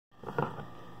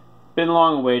been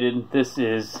long awaited. This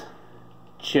is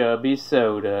Chubby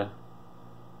soda.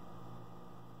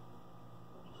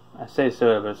 I say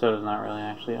soda, but soda's not really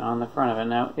actually on the front of it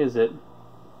now, is it?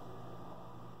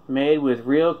 Made with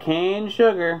real cane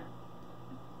sugar.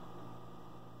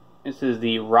 This is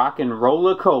the Rock and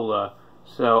Rolla Cola.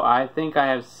 So I think I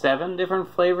have 7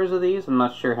 different flavors of these. I'm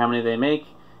not sure how many they make.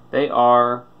 They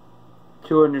are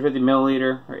 250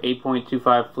 milliliter or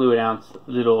 8.25 fluid ounce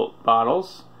little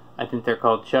bottles. I think they're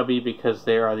called Chubby because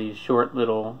they are these short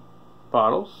little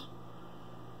bottles.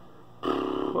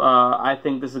 I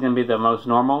think this is going to be the most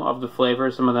normal of the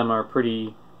flavors. Some of them are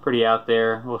pretty out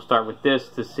there. We'll start with this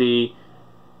to see,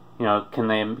 you know, can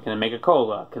they make a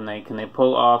cola? Can they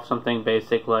pull off something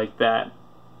basic like that?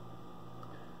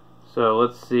 So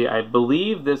let's see. I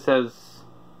believe this has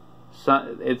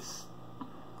it's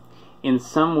in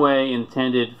some way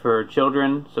intended for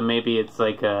children, so maybe it's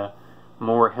like a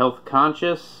more health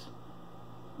conscious.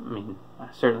 I mean, I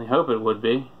certainly hope it would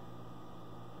be.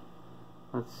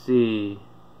 Let's see.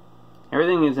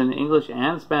 Everything is in English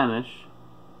and Spanish.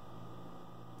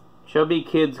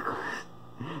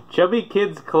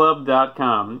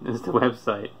 ChubbyKidsClub.com is the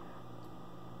website.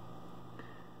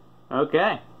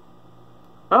 Okay.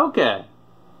 Okay.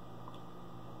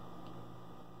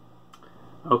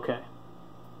 Okay.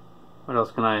 What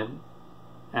else can I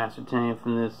ascertain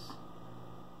from this?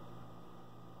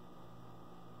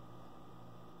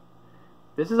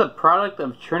 This is a product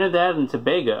of Trinidad and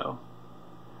Tobago.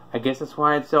 I guess that's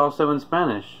why it's also in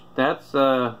Spanish. That's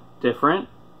different.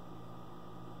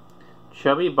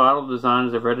 Chubby bottle design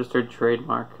is a registered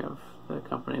trademark of the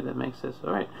company that makes this.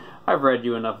 Alright, I've read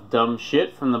you enough dumb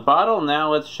shit from the bottle.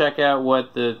 Now let's check out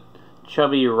what the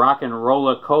Chubby Rock and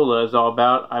Rolla Cola is all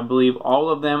about. I believe all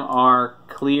of them are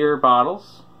clear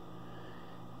bottles.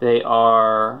 They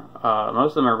are,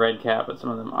 most of them are red cap, but some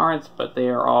of them aren't, but they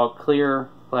are all clear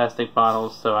plastic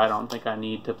bottles, so I don't think I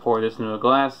need to pour this into a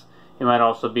glass. It might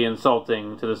also be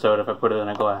insulting to the soda if I put it in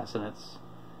a glass and it's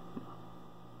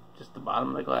just the bottom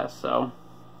of the glass, so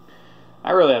I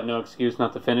really have no excuse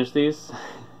not to finish these.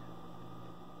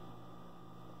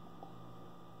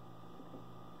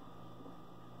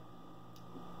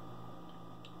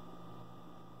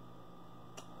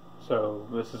 So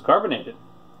this is carbonated.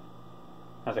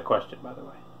 As a question, by the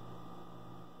way.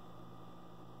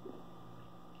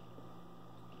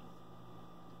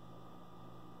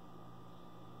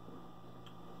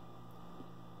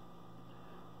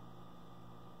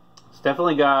 It's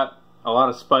definitely got a lot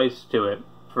of spice to it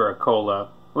for a cola,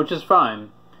 which is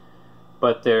fine,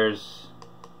 but there's,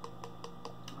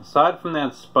 aside from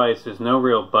that spice, there's no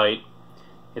real bite.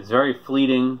 It's very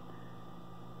fleeting.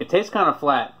 It tastes kind of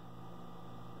flat,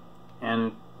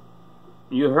 and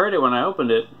you heard it when I opened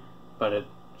it, but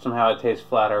somehow it tastes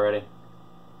flat already.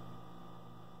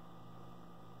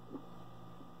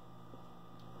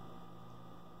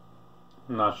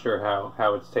 I'm not sure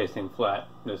how it's tasting flat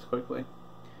this quickly.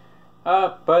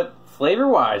 But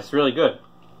flavor-wise, it's really good.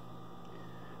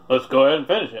 Let's go ahead and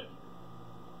finish it.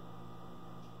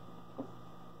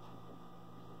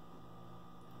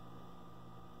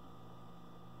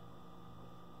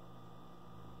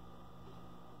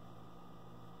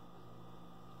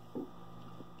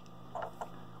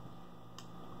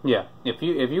 Yeah, if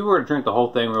you were to drink the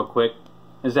whole thing real quick,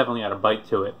 it's definitely got a bite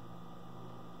to it.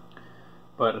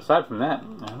 But aside from that,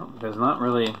 there's not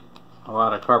really a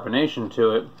lot of carbonation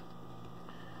to it.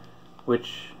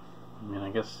 Which, I mean, I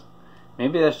guess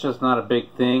maybe that's just not a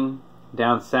big thing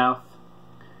down south,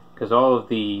 because all of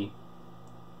the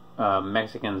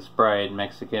Mexican Sprite,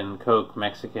 Mexican Coke,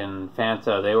 Mexican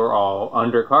Fanta, they were all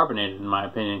undercarbonated in my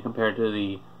opinion compared to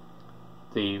the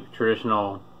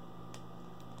traditional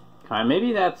kind.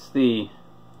 Maybe that's I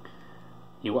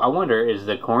wonder, is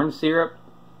the corn syrup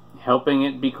helping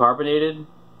it be carbonated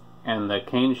and the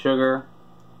cane sugar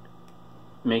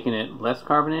making it less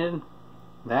carbonated?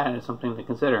 That is something to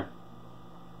consider.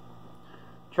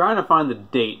 Trying to find the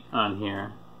date on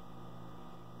here.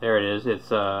 There it is. It's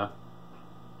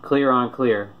clear on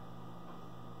clear.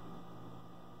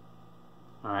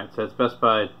 Alright, so it's best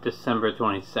by December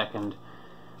 22nd,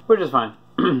 which is fine.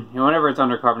 Whenever it's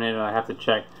undercarbonated, I have to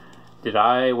check, did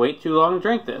I wait too long to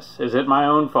drink this? Is it my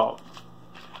own fault?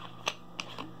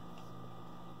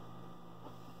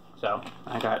 So,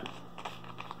 I got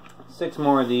 6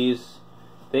 more of these.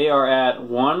 They are at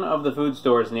one of the food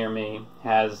stores near me,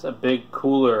 has a big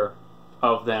cooler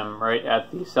of them right at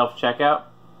the self-checkout,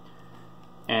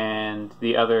 and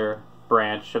the other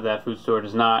branch of that food store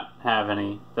does not have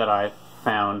any that I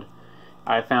found.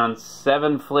 I found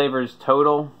 7 flavors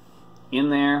total in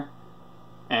there,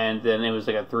 and then it was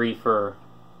like a 3 for,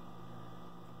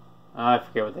 I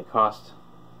forget what they cost.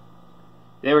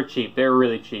 They were cheap. They were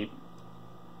really cheap.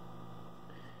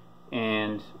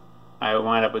 And I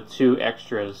wind up with 2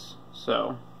 extras.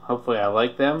 So hopefully I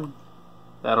like them.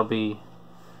 That'll be...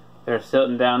 They're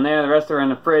sitting down there. The rest are in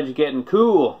the fridge getting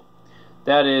cool.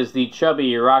 That is the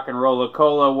Chubby Rock and Rolla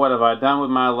Cola. What have I done with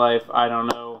my life? I don't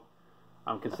know.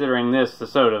 I'm considering this the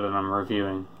soda that I'm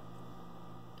reviewing.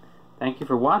 Thank you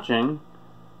for watching.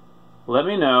 Let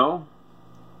me know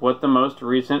what the most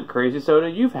recent crazy soda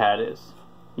you've had is.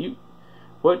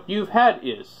 What you've had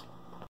is.